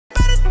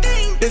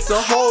It's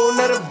a whole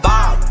nother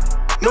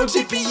vibe. No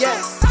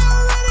GPS.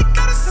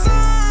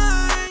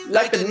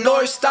 Like the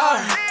North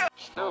Star.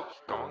 Still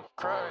going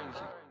crazy.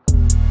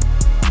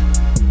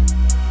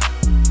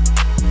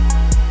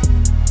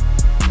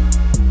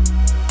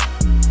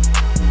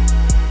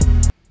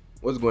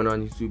 What's going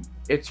on, YouTube?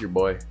 It's your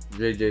boy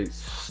JJ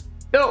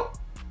Styll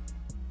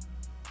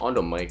on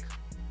the mic,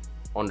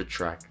 on the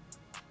track,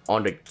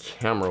 on the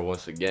camera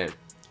once again,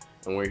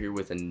 and we're here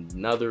with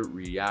another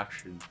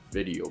reaction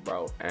video,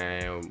 bro.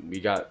 And we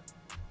got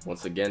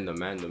once again the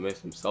man, the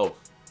myth himself,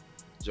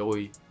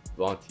 Joey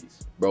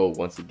Vantes, bro.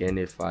 Once again,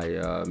 if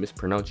I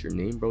mispronounce your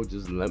name, bro,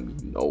 just let me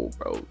know,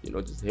 bro. You know,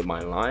 just hit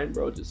my line,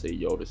 bro. Just say,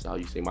 yo, this is how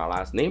you say my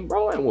last name,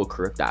 bro, and we'll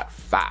correct that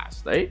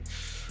fast, eh?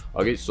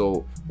 Okay,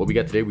 so what we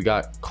got today, we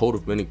got Coat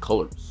of Many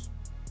Colors.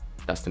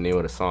 That's the name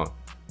of the song.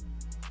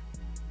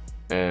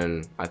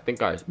 And I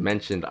think I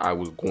mentioned I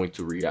was going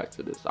to react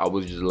to this. I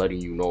was just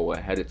letting you know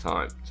ahead of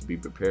time to be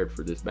prepared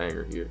for this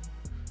banger here.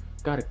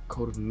 Got a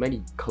coat of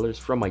many colors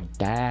from my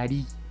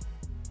daddy.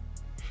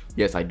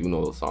 Yes, I do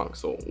know the song,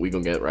 so we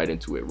gonna get right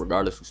into it.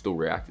 Regardless, we're still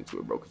reacting to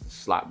it, bro, because it's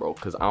slap, bro,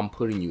 because I'm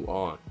putting you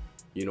on.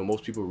 You know,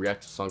 most people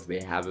react to songs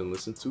they haven't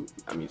listened to.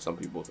 I mean, some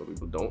people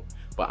don't.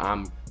 But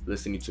I'm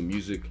listening to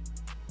music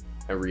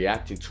and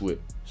reacting to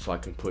it so I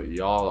can put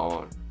y'all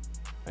on,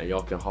 and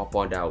y'all can hop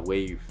on that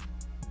wave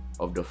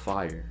of the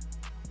fire,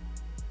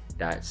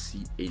 that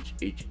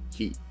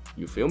CHHT.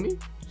 You feel me?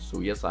 So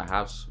yes, I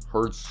have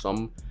heard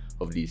some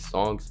of these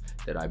songs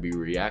that I be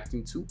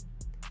reacting to,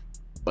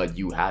 but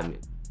you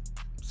haven't.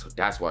 So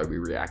that's why we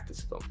reacting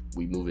to them.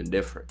 We moving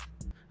different.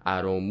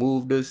 I don't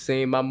move the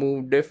same, I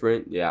move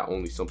different. Yeah,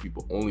 only some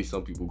people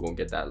gonna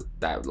get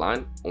that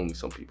line. Only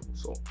some people.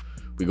 So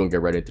we're gonna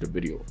get right into the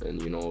video,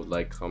 and you know,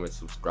 like, comment,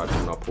 subscribe,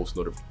 turn on post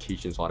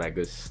notifications, all that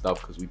good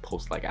stuff, because we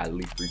post like at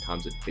least 3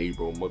 times a day,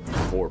 bro. Maybe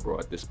 4, bro,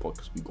 at this point,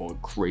 because we going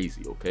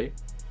crazy. Okay,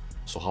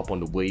 so hop on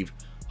the wave,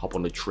 hop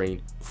on the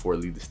train before I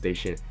leave the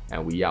station,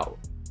 and we out.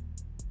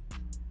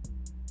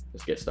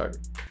 Let's get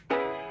started.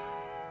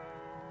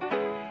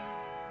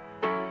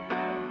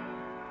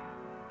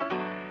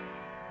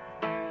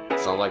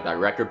 Sounds like that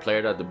record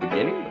player at the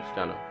beginning. It's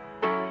kind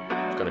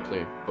of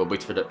clear, but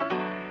wait for the.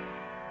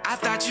 I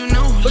thought you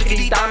knew. Look at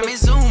these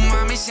diamonds, zoom,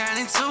 mommy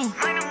shining too.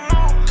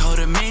 Coat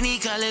of many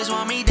colors,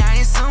 want me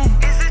dying soon.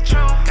 Is it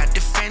true? Got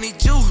the fanny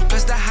juice,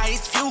 plus the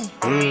highest view.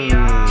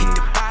 Hit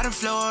the bottom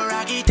floor,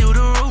 rocket through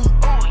the roof.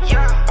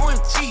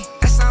 OMG,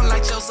 that sound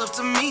like Joseph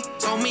to me.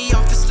 Told me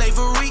off the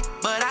slavery,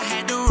 but I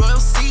had the royal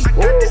seat.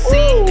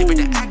 They put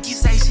the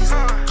accusations,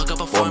 cook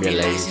up a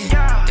formulation.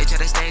 They try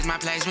to stage my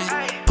placement,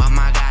 but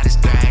my God is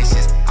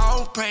gracious.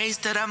 All praise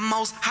to the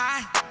Most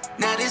High.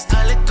 Now this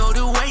color go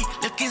the way,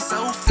 looking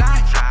so fly.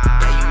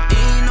 Yeah, you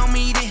didn't know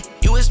me then,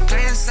 you was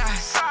playing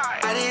size.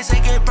 I didn't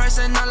take it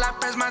personal, I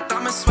pressed my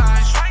thumb and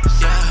swipe.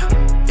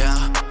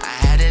 Yeah, I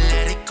had to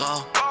let it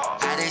go.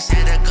 I just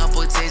had a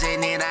couple takes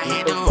and then I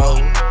hit the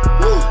road.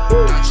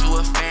 Thought you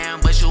a fan,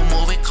 but you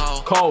move it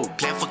cold.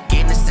 Can't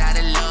forget inside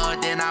of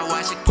love, then I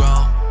watch it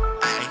grow.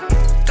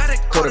 Ay, got a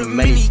coat of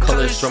many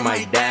colors from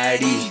my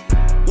daddy.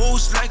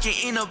 Wolves like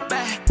it in a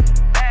bag.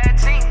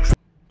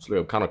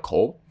 It's kind of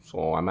cold,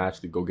 so I'm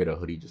actually go get a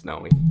hoodie just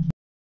now.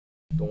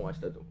 Don't watch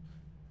that though.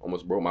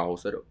 Almost broke my whole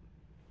setup.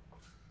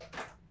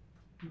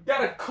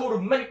 Got a coat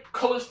of many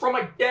colors from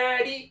my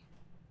daddy.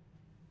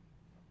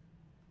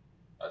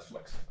 That's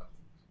flexing.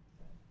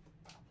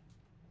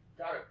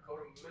 Got a coat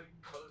of many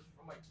colors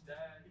from my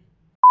daddy.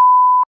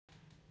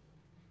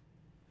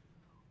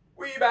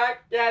 We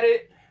back at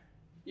it.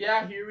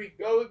 Yeah, here we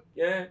go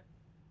again.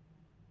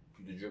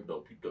 Keep the drip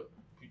though. Keep the.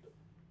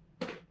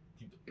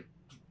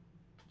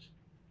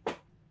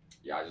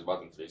 Yeah, I just bought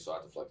them today, so I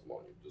have to flex them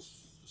on you,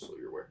 just so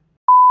you're aware.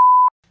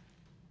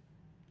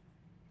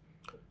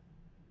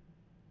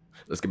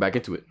 Let's get back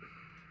into it.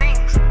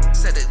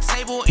 Set the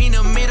table in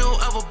the middle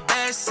of a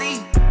bad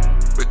scene.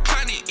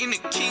 Reclining in the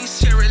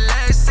king's chair,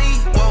 last scene.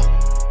 Whoa,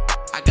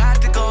 I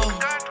got to go.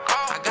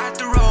 I got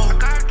to roll.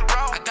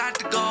 I got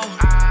to go.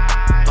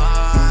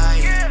 Bye.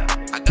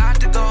 I got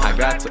to go. I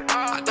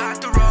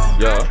got to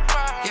roll. Yeah.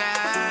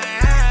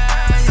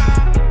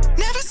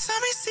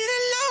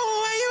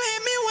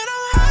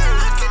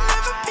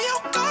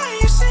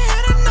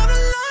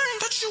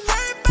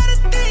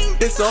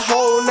 It's a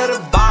whole nother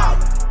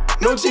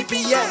vibe. No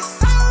GPS.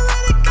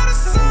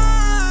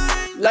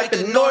 Like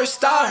the North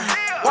Star.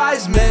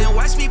 Wise man,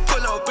 watch me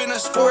pull up in a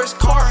sports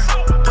car.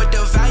 Put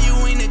the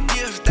value in the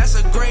gift, that's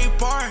a great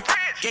part.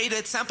 Gave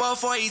the tempo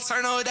for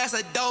eternal, that's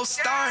a dope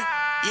start.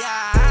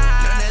 Yeah,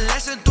 learned a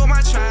lesson through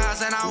my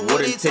trials and I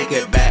wouldn't take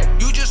it back.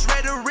 You just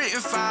read a written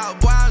file,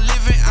 boy, I'm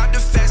living out the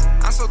facts.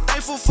 I'm so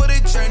thankful for the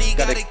journey,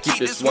 gotta keep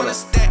this one a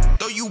stack.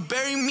 Though you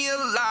bury me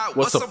alive,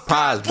 what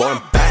surprise, boy,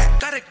 I'm back.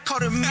 Got a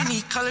coat of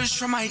many colors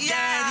from my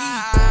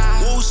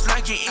daddy. Wolves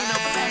like it in a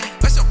bag.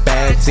 That's a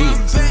bad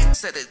team.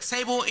 Set the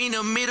table in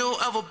the middle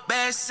of a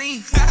bad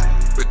scene.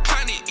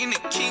 Reclining in the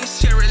king's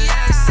chair,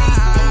 last scene.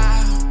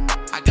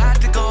 I got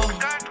to go.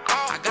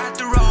 I got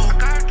to roll.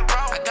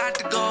 I got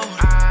to go.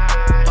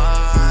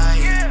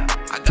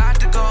 I got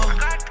to go.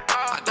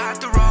 I got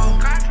to roll.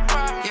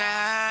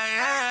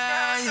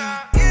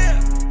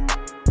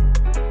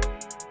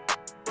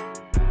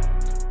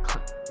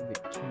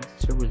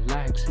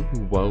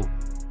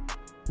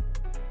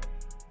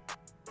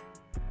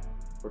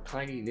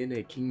 reclining in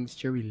a king's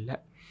cherry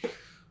lap.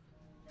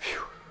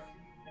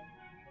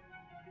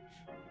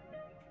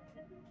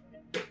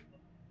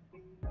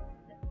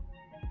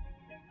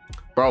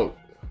 Bro,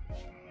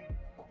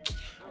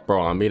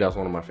 I mean, that's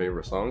one of my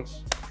favorite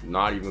songs.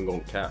 Not even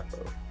gonna cap, bro.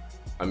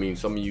 I mean,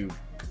 some of you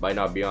might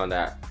not be on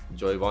that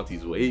Joey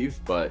Vantes wave,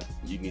 but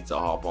you need to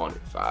hop on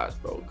it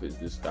fast, bro, because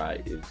this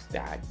guy is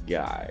that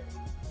guy.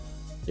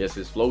 Yes,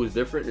 his flow is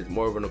different. It's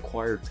more of an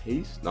acquired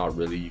taste. Not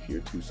really. You hear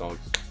 2 songs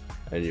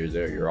and you're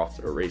there. You're off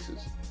to the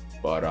races.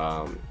 But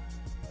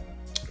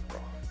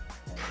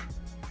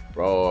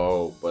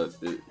bro,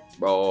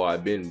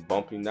 I've been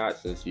bumping that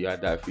since you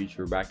had that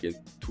feature back in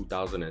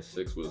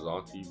 2006 with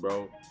Zonti,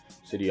 bro.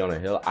 City on a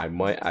Hill. I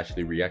might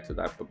actually react to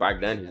that, but back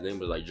then his name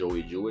was like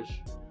Joey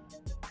Jewish.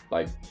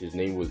 Like, his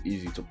name was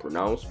easy to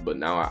pronounce, but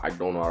now I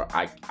don't know.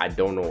 I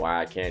don't know why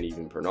I can't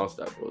even pronounce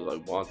that, bro.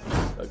 Like,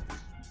 Vantes, like,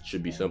 it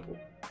should be simple.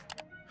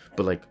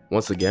 But like,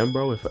 once again,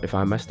 bro, if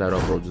I mess that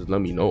up, bro, just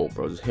let me know,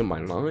 bro. Just hit my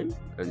line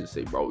and just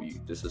say, bro,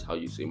 this is how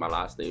you say my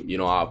last name. You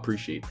know, I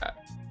appreciate that.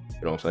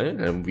 You know what I'm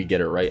saying? And we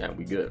get it right and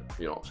we good.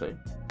 You know what I'm saying?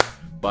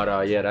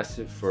 But yeah, that's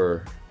it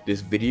for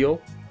this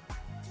video.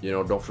 You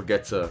know, don't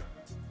forget to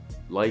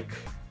like,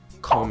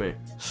 comment,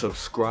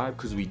 subscribe,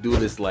 because we do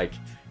this like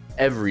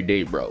every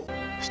day, bro.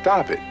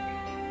 Stop it.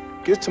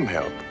 Get some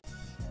help.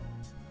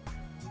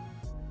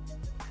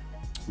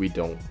 We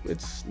don't.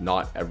 It's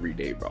not every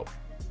day, bro.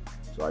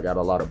 So I got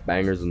a lot of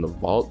bangers in the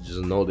vault.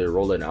 Just know they're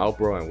rolling out,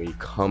 bro, and we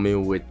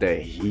coming with the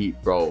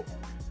heat, bro.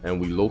 And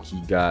we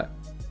low-key got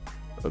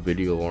a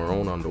video of our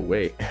own on the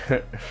way.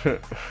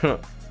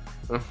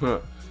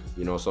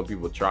 You know, some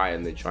people try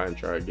and they try and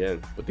try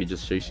again, but they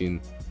just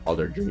chasing all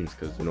their dreams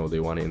because, you know, they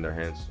want it in their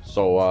hands.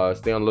 So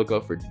stay on the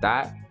lookout for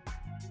that.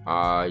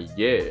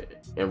 Yeah,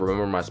 and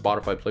remember my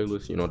Spotify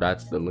playlist, you know,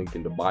 that's the link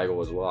in the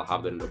bio as well. I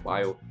have that in the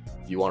bio.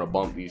 If you want to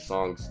bump these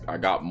songs, I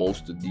got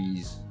most of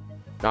these,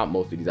 not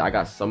most of these, I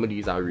got some of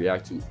these I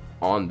react to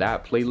on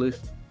that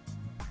playlist.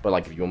 But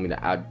like, if you want me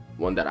to add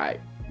one that I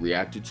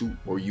reacted to,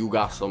 or you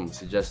got some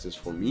suggestions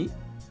for me,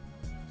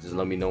 just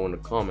let me know in the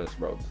comments,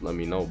 bro. Just let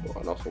me know, bro.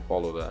 And also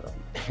follow that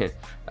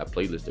that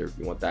playlist there if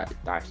you want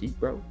that heat,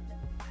 bro.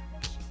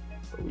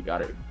 But we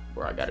got it,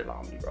 bro. I got it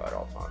on me, bro, at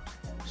all times.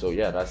 So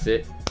yeah, that's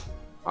it.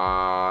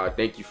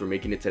 Thank you for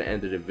making it to the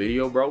end of the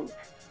video, bro.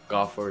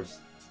 God first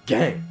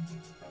gang,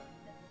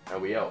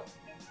 and we out.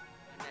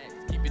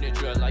 Keeping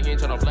it real, like ain't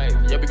tryna play.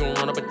 Yeah, we gon'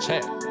 run up a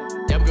check.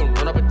 Yeah, we gon'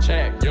 run up a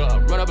check.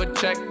 Yeah, run up a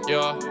check.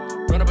 Yeah,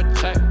 run up a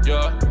check.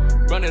 Yeah,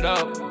 run it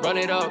up, run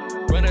it up,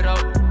 run it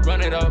up,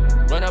 run it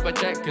up, run up a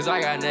check. Cause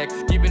I got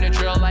next. Keeping it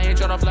real, I ain't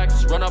tryna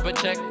flex. Run up a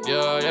check.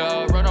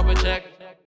 Yeah, run up a check.